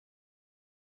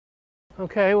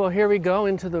Okay, well here we go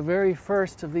into the very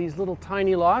first of these little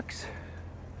tiny locks.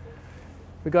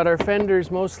 We got our fenders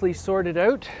mostly sorted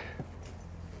out.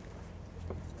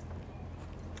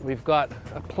 We've got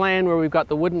a plan where we've got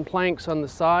the wooden planks on the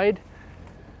side,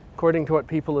 according to what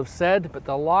people have said, but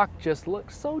the lock just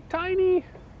looks so tiny.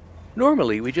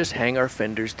 Normally we just hang our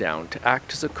fenders down to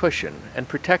act as a cushion and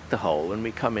protect the hull when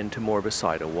we come into more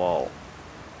beside a wall.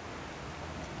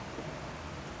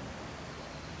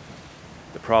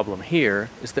 The problem here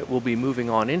is that we'll be moving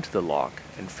on into the lock,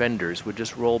 and fenders would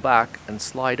just roll back and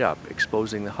slide up,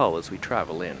 exposing the hull as we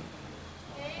travel in.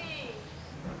 Hey,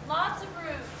 lots of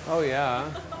room. Oh yeah.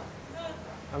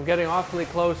 I'm getting awfully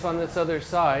close on this other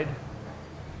side.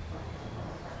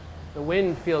 The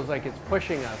wind feels like it's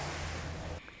pushing us.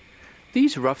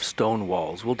 These rough stone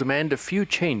walls will demand a few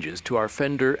changes to our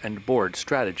fender and board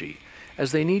strategy,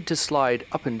 as they need to slide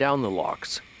up and down the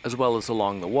locks, as well as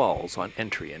along the walls on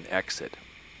entry and exit.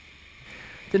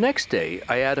 The next day,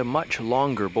 I add a much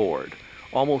longer board,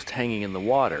 almost hanging in the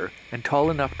water, and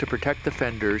tall enough to protect the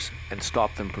fenders and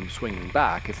stop them from swinging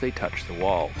back if they touch the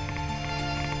wall.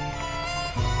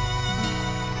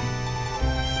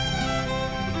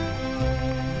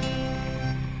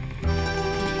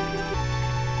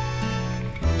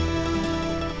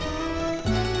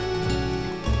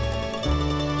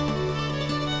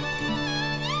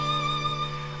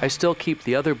 I still keep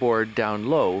the other board down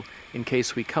low in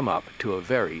case we come up to a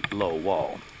very low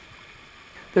wall.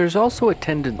 There's also a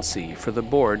tendency for the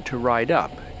board to ride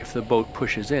up if the boat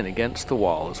pushes in against the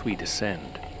wall as we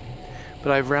descend.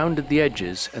 But I've rounded the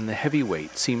edges and the heavy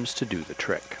weight seems to do the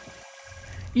trick.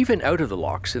 Even out of the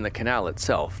locks in the canal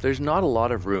itself, there's not a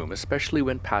lot of room, especially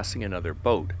when passing another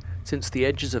boat, since the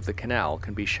edges of the canal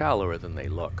can be shallower than they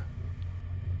look.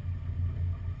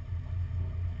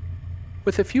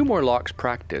 With a few more locks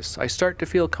practice, I start to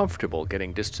feel comfortable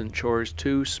getting distant shores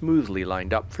too smoothly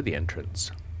lined up for the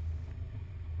entrance.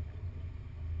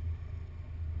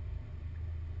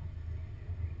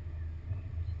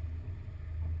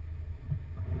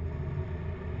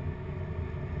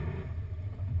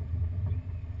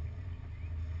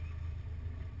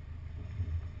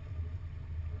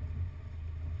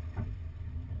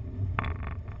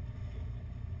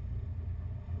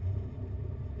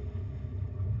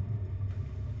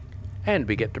 And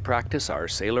we get to practice our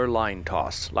sailor line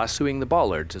toss, lassoing the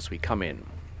bollards as we come in.